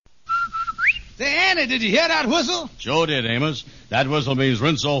Say, Andy, did you hear that whistle? Sure did, Amos. That whistle means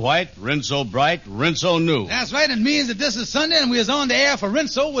Rinso White, Rinso Bright, Rinso New. That's right. It means that this is Sunday and we're on the air for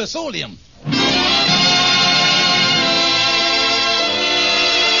Rinso with Solium.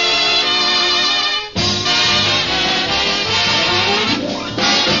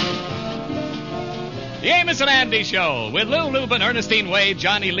 The Amos and Andy Show with Lou Lubin, Ernestine Wade,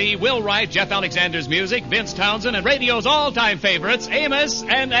 Johnny Lee, Will Wright, Jeff Alexander's music, Vince Townsend, and radio's all-time favorites, Amos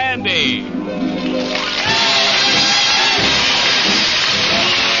and Andy.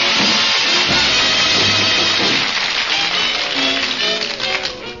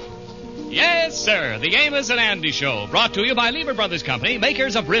 Yes, sir, the Amos and Andy Show, brought to you by Lever Brothers Company,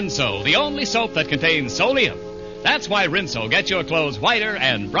 makers of Rinso, the only soap that contains Solium. That's why Rinso gets your clothes whiter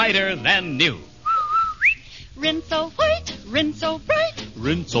and brighter than new. Rinso white, Rinso bright,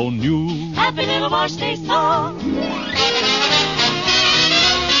 Rinso new. Happy little wash day song.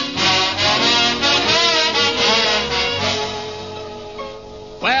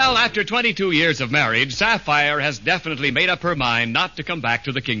 Well, after 22 years of marriage, Sapphire has definitely made up her mind not to come back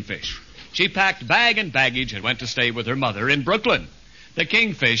to the Kingfish. She packed bag and baggage and went to stay with her mother in Brooklyn. The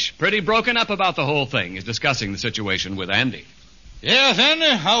Kingfish, pretty broken up about the whole thing, is discussing the situation with Andy. Yes, Andy,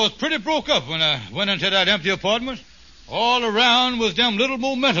 I was pretty broke up when I went into that empty apartment. All around was them little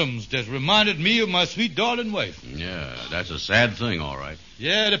momentums that reminded me of my sweet darling wife. Yeah, that's a sad thing, all right.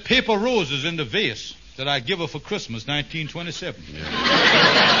 Yeah, the paper roses in the vase that I give her for Christmas, 1927. Yeah.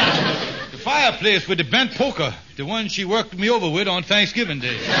 The fireplace with the bent poker, the one she worked me over with on Thanksgiving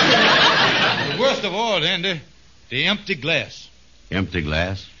Day. The worst of all, Andy, the empty glass. Empty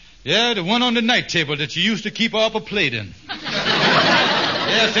glass? Yeah, the one on the night table that you used to keep up a plate in.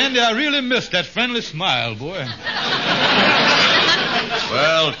 Yes, Andy, I really miss that friendly smile, boy.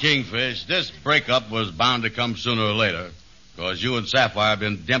 Well, Kingfish, this breakup was bound to come sooner or later, because you and Sapphire have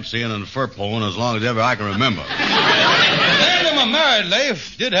been Dempseying and fur-pulling as long as ever I can remember. Andy, my married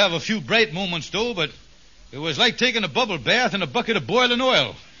life did have a few bright moments, though, but it was like taking a bubble bath in a bucket of boiling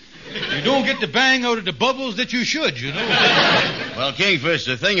oil. You don't get the bang out of the bubbles that you should, you know. Well, Kingfish,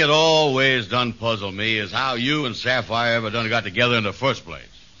 the thing that always done puzzle me is how you and Sapphire ever done got together in the first place.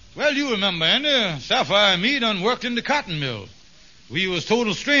 Well, you remember, Andy, Sapphire and me done worked in the cotton mill. We was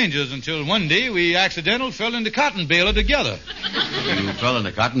total strangers until one day we accidental fell in the cotton baler together. You fell in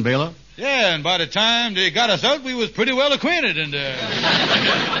the cotton baler? Yeah, and by the time they got us out, we was pretty well acquainted. And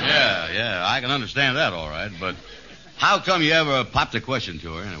Yeah, I can understand that all right, but how come you ever popped a question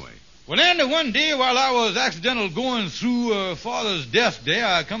to her anyway? Well, Andy, one day while I was accidental going through Father's desk there,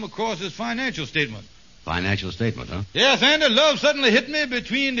 I come across his financial statement. Financial statement, huh? Yes, Andy, love suddenly hit me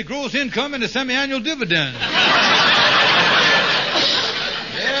between the gross income and the semi-annual dividend.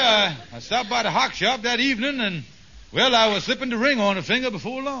 Yeah, I stopped by the hock shop that evening and, well, I was slipping the ring on a finger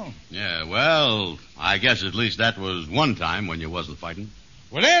before long. Yeah, well, I guess at least that was one time when you wasn't fighting.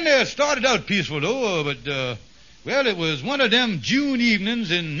 Well, Andy, it started out peaceful, though, but, well, it was one of them June evenings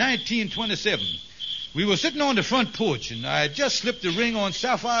in 1927. We were sitting on the front porch, and I had just slipped the ring on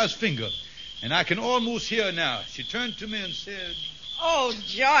Sapphire's finger, and I can almost hear her now. She turned to me and said, "Oh,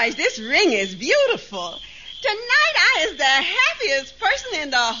 George, this ring is beautiful. Tonight I is the happiest person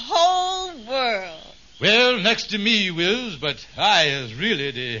in the whole world." Well, next to me, Wiz, but I is really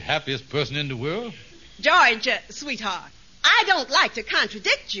the happiest person in the world. George, sweetheart, I don't like to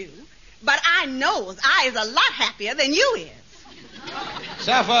contradict you, but I knows I is a lot happier than you is.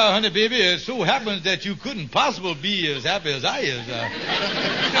 Sapphire, honey, baby, it so happens that you couldn't possibly be as happy as I is.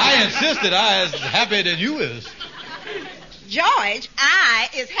 I insist that I is happier than you is. George, I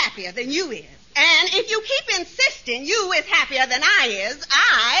is happier than you is. And if you keep insisting you is happier than I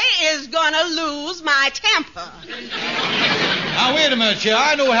is gonna lose my temper. Now, wait a minute, Cher.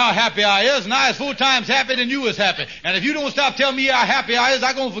 I know how happy I is, and I is 4 times happier than you is happy. And if you don't stop telling me how happy I is,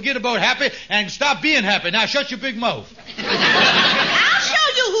 I'm gonna forget about happy and stop being happy. Now, shut your big mouth. I'll show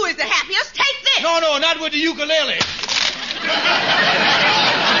you who is the happiest. Take this. No, not with the ukulele.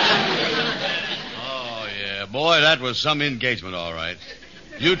 Oh, yeah. Boy, that was some engagement, all right.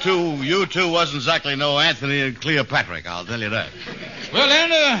 You two wasn't exactly no Anthony and Cleopatra, I'll tell you that. Well,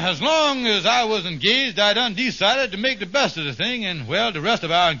 Anna, as long as I was engaged, I done decided to make the best of the thing, and, well, the rest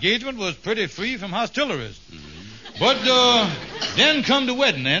of our engagement was pretty free from hostilities. Mm-hmm. But, then come the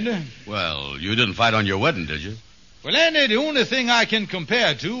wedding, Andy. Well, you didn't fight on your wedding, did you? Well, Andy, the only thing I can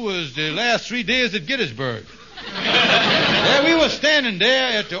compare to was the last 3 days at Gettysburg. There we were standing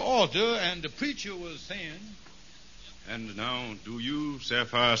there at the altar, and the preacher was saying, "And now, do you,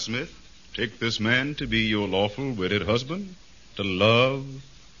 Sapphire Smith, take this man to be your lawful wedded husband, to love,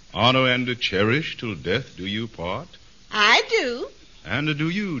 honor, and to cherish till death do you part? I do." And do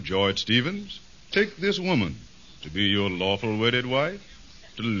you, George Stevens, take this woman to be your lawful wedded wife,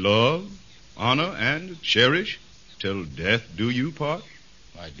 to love, honor, and cherish till death do you part?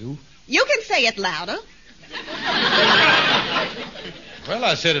 I do. You can say it louder. Well,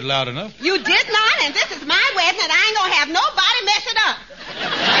 I said it loud enough. You did not, and this is my wedding, and I ain't gonna have nobody mess it up.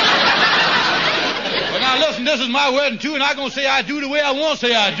 Well, now, listen, this is my wedding, too, and I'm going to say I do the way I want to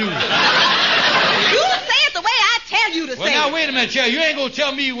say I do. You say it the way I tell you to Well, say now, it. wait a minute, Chair. You ain't going to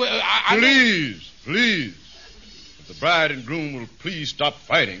tell me... Please. If the bride and groom will please stop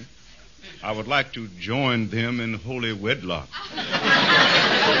fighting, I would like to join them in holy wedlock.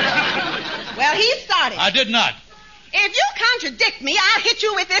 Well, he started. I did not. If you contradict me, I'll hit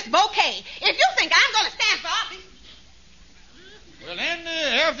you with this bouquet. If you think I'm going to stand for office... Well, then,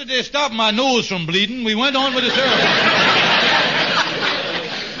 after they stopped my nose from bleeding, we went on with the ceremony.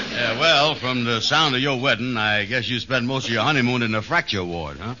 Yeah, well, from the sound of your wedding, I guess you spent most of your honeymoon in the fracture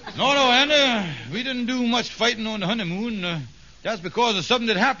ward, huh? No, Andy. We didn't do much fighting on the honeymoon. That's because of something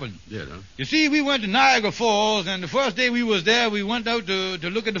that happened. Did, huh? You see, we went to Niagara Falls, and the first day we was there, we went out to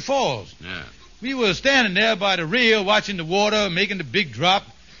look at the falls. Yeah. We were standing there by the rail watching the water, making the big drop,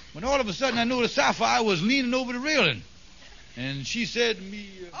 when all of a sudden I noticed Sapphire was leaning over the railing. And she said to me...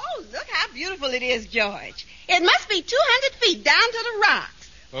 Oh, look how beautiful it is, George. It must be 200 feet down to the rocks.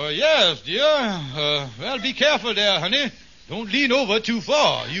 Yes, dear. Well, be careful there, honey. Don't lean over too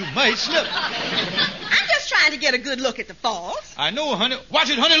far. You might slip. I'm just trying to get a good look at the falls. I know, honey. Watch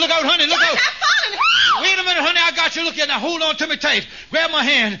it, honey. Look out, honey. Look George, out. I'm falling. Wait a minute, honey. I got you. Look here. Now, hold on to me tight. Grab my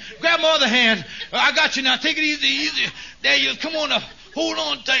hand. Grab my other hand. I got you now. Take it easy. There you is. Come on now. Hold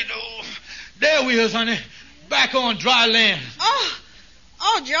on tight. Oh, there we is, honey. Back on dry land.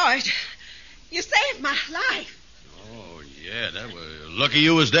 Oh, George. You saved my life. Oh, yeah, that was... Lucky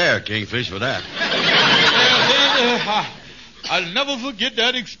you was there, Kingfish, for that. I'll never forget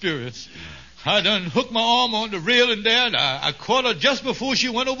that experience. I done hooked my arm on the railing there, and I caught her just before she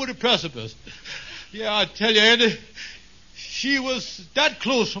went over the precipice. Yeah, I tell you, Andy, she was that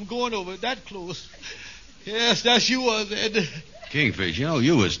close from going over, that close. Yes, that she was, Andy. Kingfish, you know,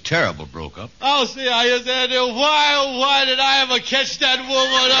 you was terrible broke up. I'll say I is, Andy. Why did I ever catch that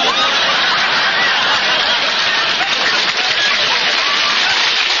woman?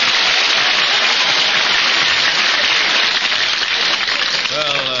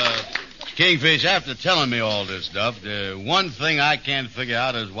 Kingfish, after telling me all this stuff, the one thing I can't figure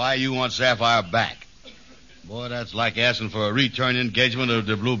out is why you want Sapphire back. Boy, that's like asking for a return engagement of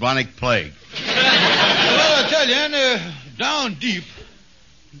the bubonic plague. Well, I tell you, Andy, down deep,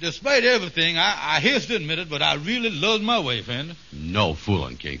 despite everything, I hate to admit it, but I really love my wife, Andy. No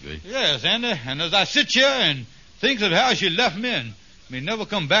fooling, Kingfish. Yes, Andy, and as I sit here and think of how she left me and may never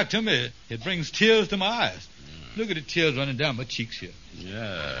come back to me, it brings tears to my eyes. Look at the tears running down my cheeks here.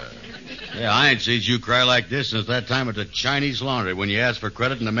 Yeah, I ain't seen you cry like this since that time at the Chinese laundry when you asked for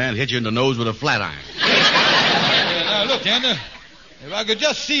credit and the man hit you in the nose with a flat iron. Now, look, Andy, if I could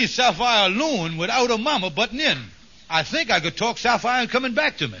just see Sapphire alone without her mama butting in, I think I could talk Sapphire into coming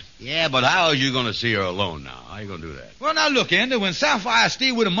back to me. Yeah, but how are you going to see her alone now? How are you going to do that? Well, now, look, Andy, when Sapphire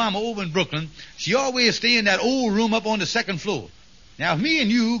stayed with her mama over in Brooklyn, she always stayed in that old room up on the second floor. Now, if me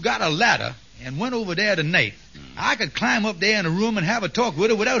and you got a ladder and went over there tonight, I could climb up there in the room and have a talk with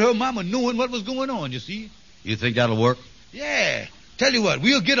her without her mama knowing what was going on, you see? You think that'll work? Yeah. Tell you what,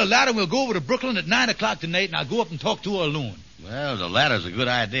 we'll get a ladder and we'll go over to Brooklyn at 9 o'clock tonight, and I'll go up and talk to her alone. Well, the ladder's a good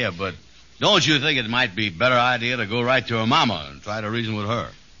idea, but don't you think it might be a better idea to go right to her mama and try to reason with her?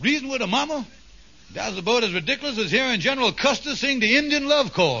 Reason with her mama? That's about as ridiculous as hearing General Custer sing the Indian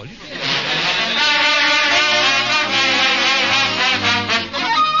love call.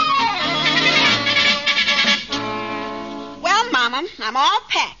 Mama, I'm all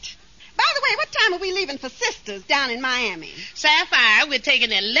packed. By the way, what time are we leaving for Sisters down in Miami? Sapphire, we're taking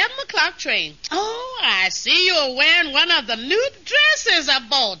the 11 o'clock train. Oh, I see you're wearing one of the new dresses I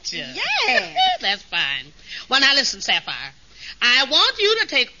bought you. Yeah. That's fine. Well, now listen, Sapphire. I want you to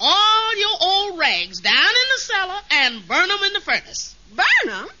take all your old rags down in the cellar and burn them in the furnace. Burn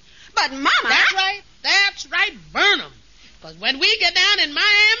them? But, Mama... That's right, burn them. Because when we get down in Miami,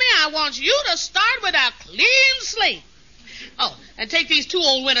 I want you to start with a clean slate. Oh, and take these 2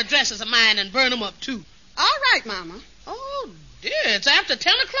 old winter dresses of mine and burn them up, too. All right, Mama. Oh, dear, it's after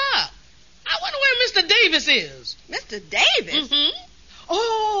 10 o'clock. I wonder where Mr. Davis is. Mr. Davis? Mm-hmm.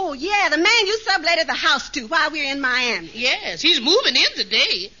 Oh, yeah, the man you subletted the house to while we were in Miami. Yes, he's moving in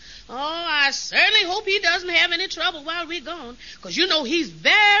today. Oh, I certainly hope he doesn't have any trouble while we're gone, because you know he's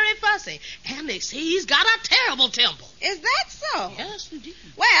very fussy, and they say he's got a terrible temper. Is that so? Yes, indeed.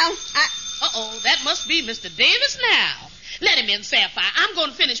 Well, Uh-oh, that must be Mr. Davis now. Let him in, Sapphire. I'm going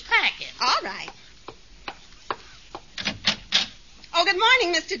to finish packing. All right.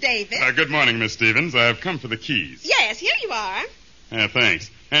 morning, Mr. Davis. Good morning, Miss Stevens. I've come for the keys. Yes, here you are. Thanks.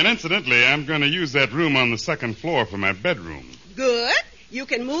 And incidentally, I'm going to use that room on the second floor for my bedroom. Good. You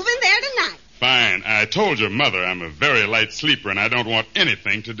can move in there tonight. Fine. I told your mother I'm a very light sleeper and I don't want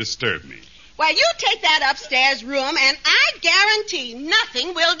anything to disturb me. Well, you take that upstairs room, and I guarantee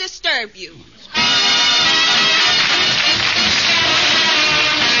nothing will disturb you.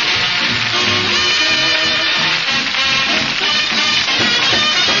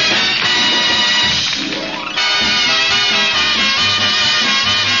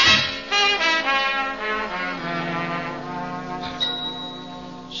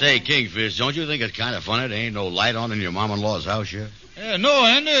 Say, Kingfish, don't you think it's kind of funny there ain't no light on in your mom-in-law's house here? No,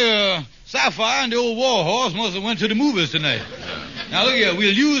 Andy. Sapphire and the old war horse must have went to the movies tonight. Now, look here.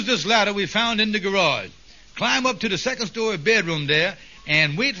 We'll use this ladder we found in the garage. Climb up to the second-story bedroom there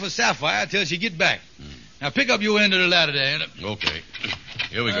and wait for Sapphire till she get back. Now, pick up your end of the ladder there, Andy. Okay.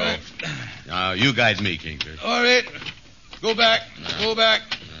 Here we go. Right. Now, you guide me, Kingfish. All right. Go back. Go back.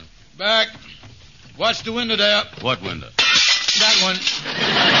 Back. Watch the window there. What window? That one.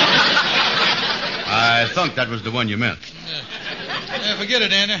 I thought that was the one you meant. Yeah, forget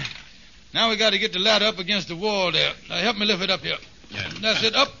it, Andy. Now we got to get the ladder up against the wall there. Now help me lift it up here. Yeah. That's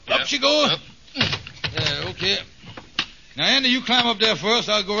it. Up she goes. Up. Yeah, okay. Now, Andy, you climb up there first.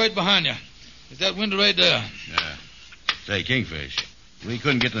 I'll go right behind you. It's that window right there. Yeah. Say, Kingfish, we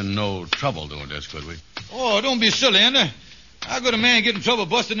couldn't get in no trouble doing this, could we? Oh, don't be silly, Andy. How could a man get in trouble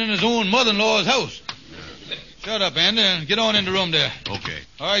busting in his own mother-in-law's house? Shut up, Andy, and get on in the room there. Okay.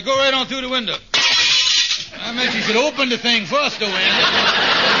 All right, go right on through the window. I meant you should open the thing first, though, Andy.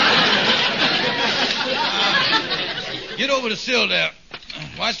 Get over the sill there.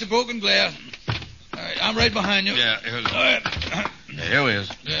 Watch the broken glass. All right, I'm right behind you. Yeah, here we go. All right. Yeah, here we is.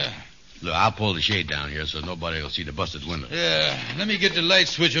 Yeah. Look, I'll pull the shade down here so nobody will see the busted window. Yeah. Let me get the light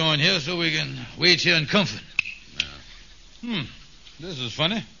switch on here so we can wait here in comfort. This is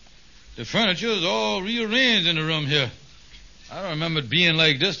funny. The furniture is all rearranged in the room here. I don't remember it being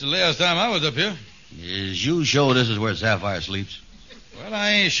like this the last time I was up here. Is you sure this is where Sapphire sleeps? Well, I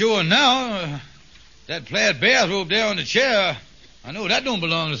ain't sure now. That plaid bathrobe there on the chair, I know that don't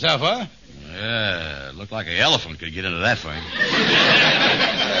belong to Sapphire. Yeah, it looked like an elephant could get into that thing.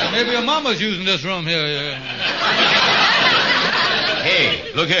 Maybe her mama's using this room here.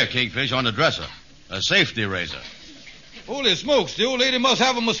 Hey, look here, Kingfish, on the dresser. A safety razor. Holy smokes, the old lady must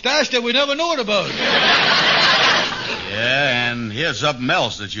have a mustache that we never knowed about. Yeah, and here's something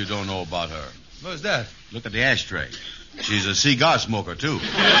else that you don't know about her. What's that? Look at the ashtray. She's a cigar smoker, too.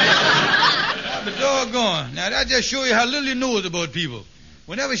 But doggone. Now, that just shows you how little you knows about people.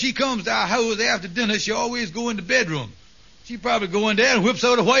 Whenever she comes to our house after dinner, she always go in the bedroom. She probably go in there and whips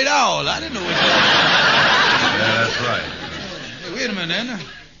out a white owl. I didn't know what that Yeah, that's right. Hey, wait a minute, Anna.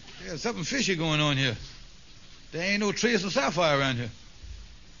 There's something fishy going on here. There ain't no trace of Sapphire around here.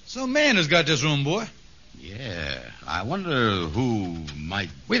 Some man has got this room, boy. Yeah, I wonder who might...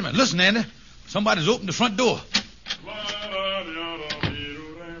 Wait a minute. Listen, Andy. Somebody's opened the front door.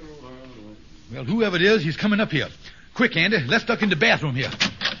 Well, whoever it is, he's coming up here. Quick, Andy. Let's duck in the bathroom here.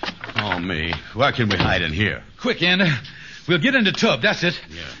 Oh, me. Where can we hide in here? Quick, Andy. We'll get in the tub. That's it.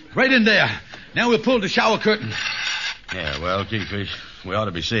 Yeah. Right in there. Now we'll pull the shower curtain. Yeah, well, Kingfish, we ought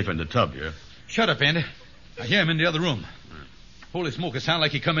to be safe in the tub here. Shut up, Andy. I hear him in the other room. Holy smoke, it sounds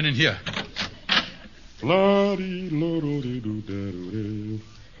like he's coming in here. Well,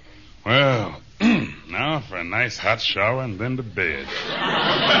 now for a nice hot shower and then to bed.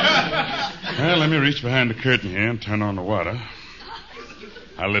 Well, let me reach behind the curtain here and turn on the water.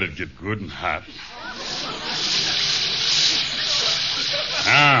 I'll let it get good and hot.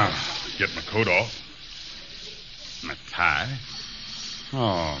 Now, get my coat off. My tie.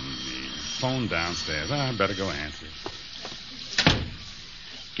 Oh, me. Phone downstairs. I better go answer it.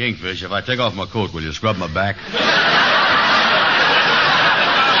 Kingfish, if I take off my coat, will you scrub my back?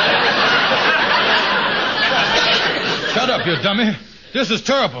 Shut up, you dummy. This is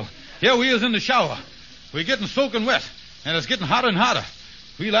terrible. Here we is in the shower. We're getting soaking wet, and it's getting hotter and hotter.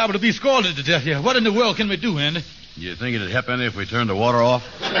 We're liable to be scalded to death here. What in the world can we do, Andy? You think it'd help any if we turned the water off?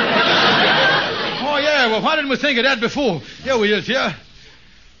 Oh, yeah. Well, why didn't we think of that before? Here we is, here.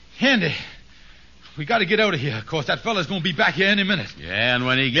 Andy, we got to get out of here. Of course, that fella's going to be back here any minute. Yeah, and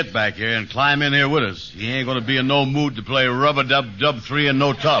when he get back here and climb in here with us, he ain't going to be in no mood to play rub-a-dub-dub-3 in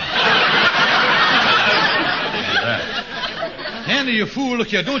no tub. Andy, you fool, look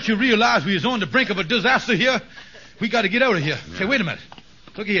here. Don't you realize we is on the brink of a disaster here? We got to get out of here. Yeah. Say, wait a minute.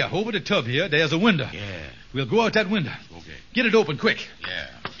 Look here. Over the tub here, there's a window. Yeah. We'll go out that window. Okay. Get it open quick. Yeah.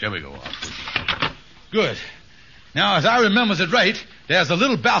 Here we go. Good. Now, as I remembers it right, there's a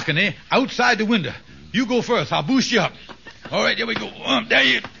little balcony outside the window. You go first. I'll boost you up. All right, here we go.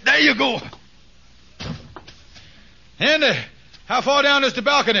 There you go. Andy, how far down is the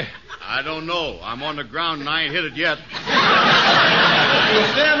balcony? I don't know. I'm on the ground and I ain't hit it yet.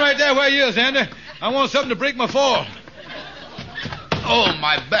 Well, stand right there where you is, Andy. I want something to break my fall. Oh,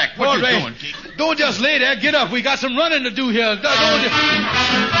 my back. What you doing, Keith? Don't just lay there. Get up. We got some running to do here.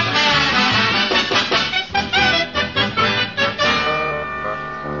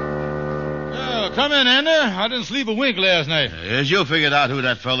 Come in, Andy. I didn't sleep a wink last night. Has you figured out who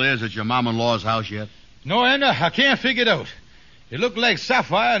that fella is at your mom-in-law's house yet? No, Andy, I can't figure it out. It looked like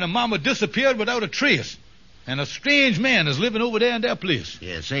Sapphire and her mama disappeared without a trace. And a strange man is living over there in their place.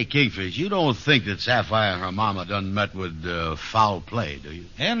 Yeah, say, Kingfish, you don't think that Sapphire and her mama done met with foul play, do you?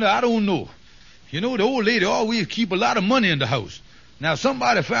 And I don't know. You know, the old lady always keep a lot of money in the house. Now,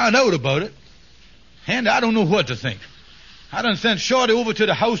 somebody found out about it. And I don't know what to think. I done sent Shorty over to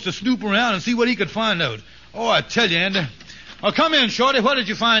the house to snoop around and see what he could find out. Oh, I tell you, Andy. Oh, come in, Shorty. What did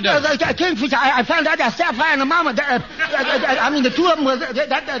you find out? Kingfish, I found out that Sapphire and the mama, the two of them was,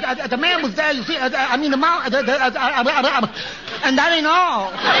 the man was there, you see, the mama, and that ain't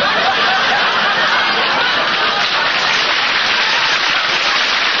all.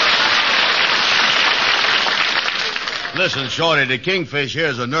 Listen, Shorty, the Kingfish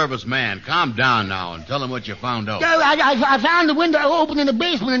here's a nervous man. Calm down now and tell him what you found out. I found the window open in the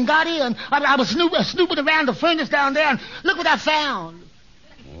basement and got in. I was snooping around the furnace down there, and look what I found.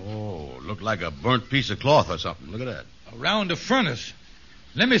 Oh, looked like a burnt piece of cloth or something. Look at that. Around the furnace.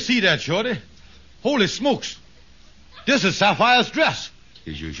 Let me see that, Shorty. Holy smokes. This is Sapphire's dress.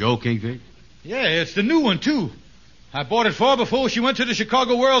 Is you sure, Kingfish? Yeah, it's the new one, too. I bought it for her before she went to the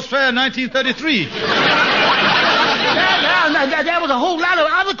Chicago World's Fair in 1933. Yeah, there was a whole lot of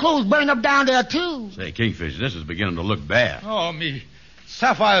other clothes burned up down there, too. Say, Kingfish, this is beginning to look bad. Oh, me.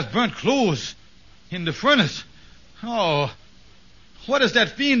 Sapphire's burnt clothes in the furnace. Oh, what has that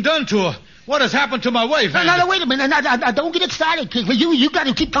fiend done to her? What has happened to my wife? No, wait a minute. Now, don't get excited, Kingfish. You got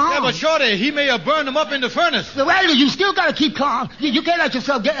to keep calm. Yeah, but Shorty, he may have burned them up in the furnace. Well, you still got to keep calm. You can't let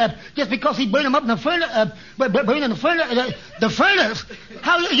yourself get just because he burned them up in the furnace. Burning the furnace. The furnace.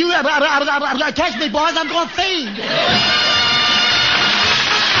 How you? Catch me, boys! I'm going to faint.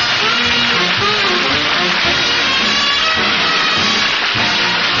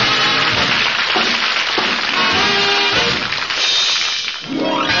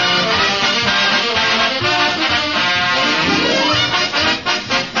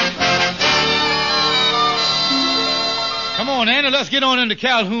 Come on, Andy, let's get on into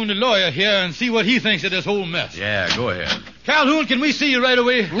Calhoun, the lawyer, here, and see what he thinks of this whole mess. Yeah, go ahead. Calhoun, can we see you right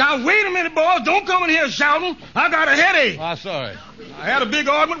away? Now, wait a minute, boys. Don't come in here shouting. I got a headache. Ah, sorry. I had a big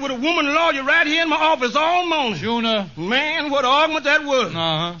argument with a woman lawyer right here in my office all morning. Juna? Man, what an argument that was.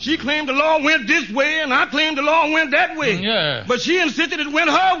 Uh-huh. She claimed the law went this way, and I claimed the law went that way. Yeah. But she insisted it went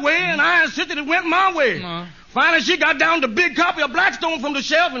her way, and I insisted it went my way. Uh-huh. Finally, she got down the big copy of Blackstone from the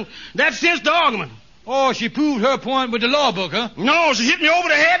shelf, and that cinched the argument. Oh, she proved her point with the law book, huh? No, she hit me over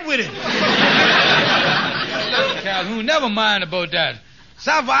the head with it. Calhoun, never mind about that.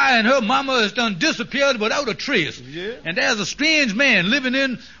 Sapphire and her mama has done disappeared without a trace. Yeah. And there's a strange man living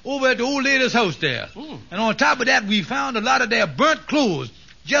over at the old lady's house there. And on top of that, we found a lot of their burnt clothes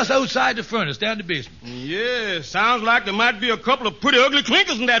just outside the furnace down the basement. Yeah, sounds like there might be a couple of pretty ugly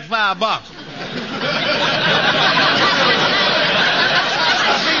clinkers in that firebox.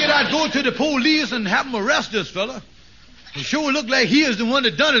 I figured I'd go to the police and have them arrest this fella. It sure looked like he is the one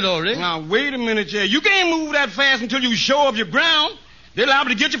that done it already. Now, wait a minute, Jay. You can't move that fast until you show up your ground. They're liable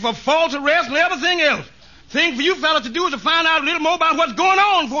to get you for false arrest and everything else. Thing for you fellas to do is to find out a little more about what's going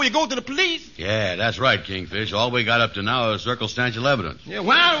on before you go to the police. Yeah, that's right, Kingfish. All we got up to now is circumstantial evidence. Yeah,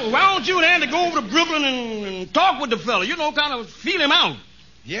 why don't you and Andy go over to Brooklyn and talk with the fella? You know, kind of feel him out.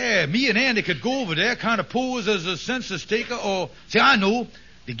 Yeah, me and Andy could go over there, kind of pose as a census taker, or... See, I know.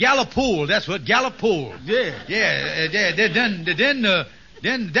 The Gallup poll, that's what, Gallup poll. Yeah. Yeah,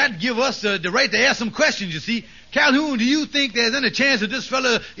 then that give us the right to ask some questions, you see. Calhoun, do you think there's any chance that this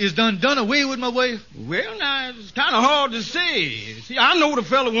fella is done away with my wife? Well, now, it's kind of hard to say. See, I know the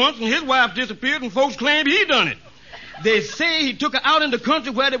fella once, and his wife disappeared, and folks claim he done it. They say he took her out in the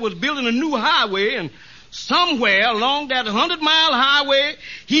country where they was building a new highway, and somewhere along that 100-mile highway,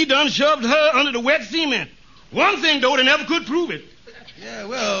 he done shoved her under the wet cement. One thing, though, they never could prove it. Yeah,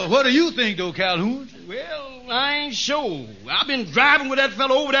 well, what do you think, though, Calhoun? Well, I ain't sure. I've been driving with that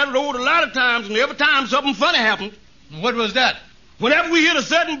fellow over that road a lot of times, and every time something funny happened. What was that? Whenever we hit a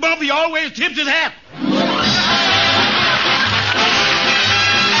sudden bump, he always tips his hat.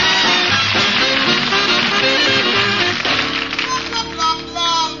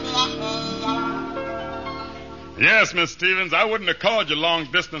 Yes, Miss Stevens, I wouldn't have called you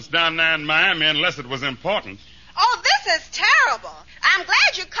long distance down there in Miami unless it was important. Oh, this is terrible. I'm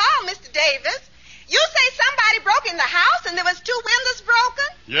glad you called, Mr. Davis. You say somebody broke in the house and there was 2 windows broken?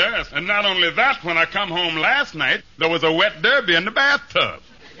 Yes, and not only that, when I come home last night, there was a wet derby in the bathtub.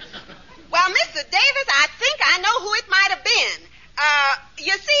 Well, Mr. Davis, I think I know who it might have been.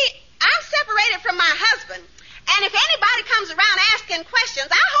 You see, I'm separated from my husband. And if anybody comes around asking questions,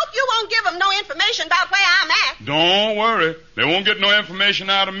 I hope you won't give them no information about where I'm at. Don't worry. They won't get no information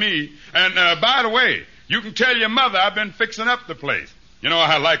out of me. And, by the way, you can tell your mother I've been fixing up the place. You know,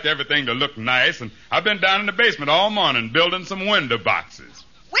 I like everything to look nice, and I've been down in the basement all morning building some window boxes.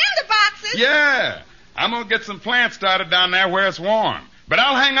 Window boxes? Yeah. I'm going to get some plants started down there where it's warm. But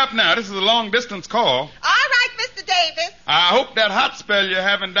I'll hang up now. This is a long-distance call. All right, Mr. Davis. I hope that hot spell you're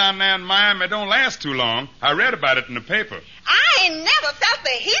having down there in Miami don't last too long. I read about it in the paper. I ain't never felt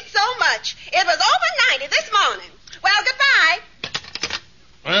the heat so much. It was over 90 this morning. Well, goodbye.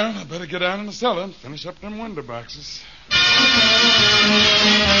 Well, I better get down in the cellar and finish up them window boxes.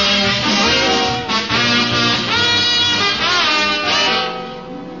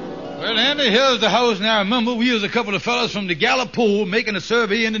 Well, Andy, here's the house. Now, remember, we was a couple of fellas from the Gallup poll making a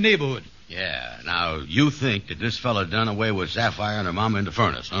survey in the neighborhood. Yeah. Now, you think that this fella done away with Sapphire and her mama in the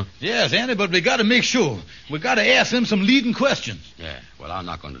furnace, huh? Yes, Andy, but we got to make sure. We got to ask him some leading questions. Yeah. Well, I'll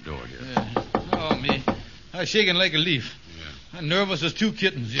knock on the door here. Yeah. Oh, me. I'm shaking like a leaf. Yeah. I'm nervous as 2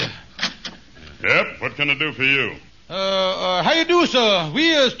 kittens, yeah. Yep, what can I do for you? How you do, sir?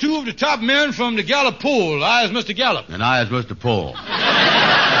 We is 2 of the top men from the Gallup poll. I is Mr. Gallup. And I is Mr. Pohl.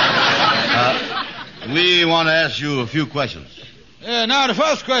 We want to ask you a few questions. Now, the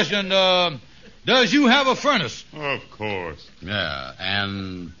first question, does you have a furnace? Of course. Yeah,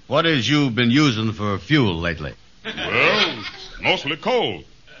 and what has you been using for fuel lately? Well, mostly coal.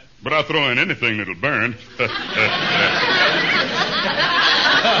 But I throw in anything that'll burn.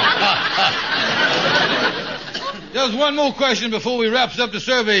 Just one more question before we wraps up the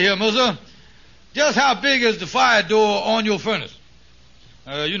survey here, Muzzer. Just how big is the fire door on your furnace?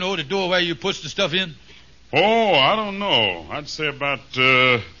 You know, the door where you puts the stuff in? Oh, I don't know. I'd say about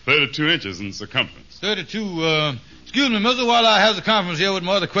 32 inches in circumference. 32, excuse me, Muzzer, while I have the conference here with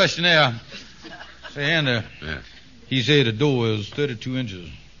my other questionnaire. Say, Andy. Yeah. He said the door is 32 inches.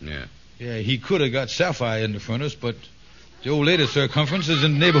 Yeah. Yeah, he could have got Sapphire in the furnace, but the old lady's circumference is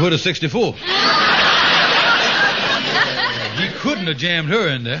in the neighborhood of 64. He couldn't have jammed her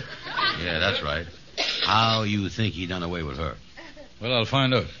in there. Yeah, that's right. How you think he done away with her? Well, I'll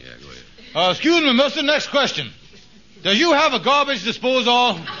find out. Yeah, go ahead. Excuse me, mister, next question. Does you have a garbage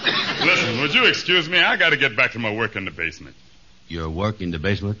disposal? Listen, would you excuse me? I got to get back to my work in the basement. Your work in the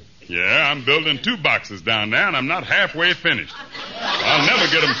basement? Yeah, I'm building 2 boxes down there, and I'm not halfway finished. I'll never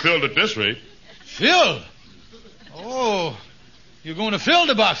get them filled at this rate. Filled? Oh, you're going to fill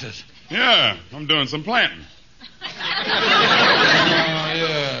the boxes? Yeah, I'm doing some planting.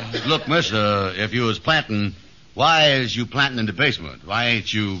 Yeah. Look, miss, if you was planting, why is you planting in the basement? Why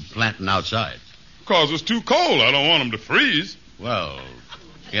ain't you planting outside? Because it's too cold. I don't want them to freeze. Well,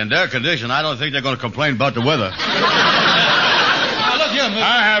 in their condition, I don't think they're going to complain about the weather. Look here, mister.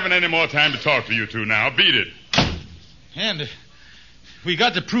 I haven't any more time to talk to you two now. Beat it. And we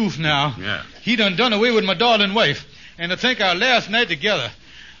got the proof now. Yeah. He done away with my darling wife. And to think our last night together,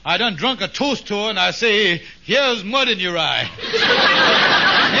 I done drunk a toast to her, and I say, here's mud in your eye.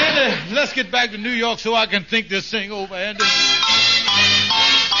 And let's get back to New York so I can think this thing over, Andy.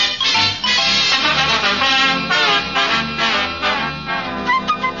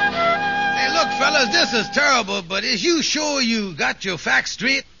 Hey, look, fellas, this is terrible, but is you sure you got your facts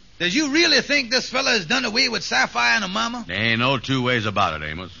straight? Does you really think this fella has done away with Sapphire and her mama? There ain't no 2 ways about it,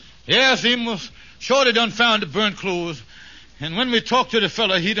 Amos. Yes, Amos. Shorty done found the burnt clothes. And when we talked to the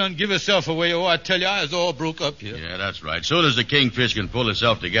fella, he done give himself away. Oh, I tell you, I was all broke up here. Yeah, that's right. Soon as the Kingfish can pull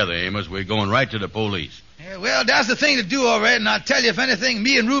itself together, Amos, we're going right to the police. Yeah, well, that's the thing to do, all right. And I'll tell you, if anything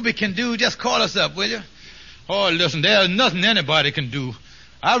me and Ruby can do, just call us up, will you? Oh, listen, there's nothing anybody can do.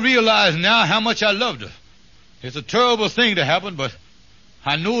 I realize now how much I loved her. It's a terrible thing to happen, but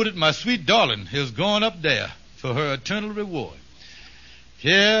I know that my sweet darling is going up there for her eternal reward.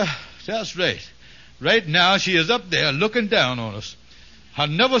 Yeah, that's right. Right now, she is up there looking down on us. I'll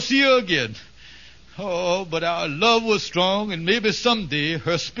never see her again. Oh, but our love was strong, and maybe someday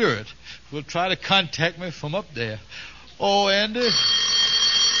her spirit will try to contact me from up there. Oh, Andy,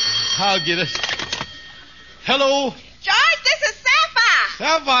 I'll get it. Hello? George, this is Sapphire.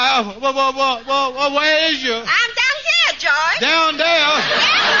 Sapphire? Well, where is you? I'm down here, George. Down there? Yes,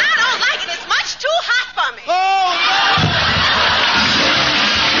 and I don't like it. It's much too hot for me. Oh, no!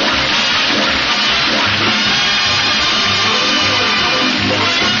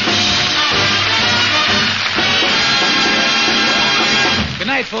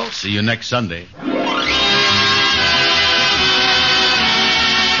 night, folks. See you next Sunday.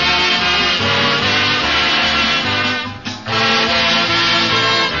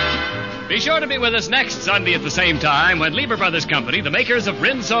 Be sure to be with us next Sunday at the same time when Lieber Brothers Company, the makers of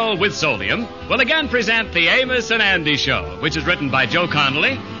Rinso with Solium, will again present the Amos and Andy Show, which is written by Joe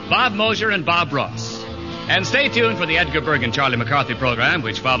Connolly, Bob Mosier, and Bob Ross. And stay tuned for the Edgar Berg and Charlie McCarthy program,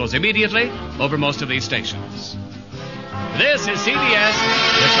 which follows immediately over most of these stations. This is CBS,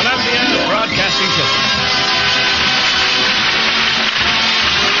 the Columbia Broadcasting System.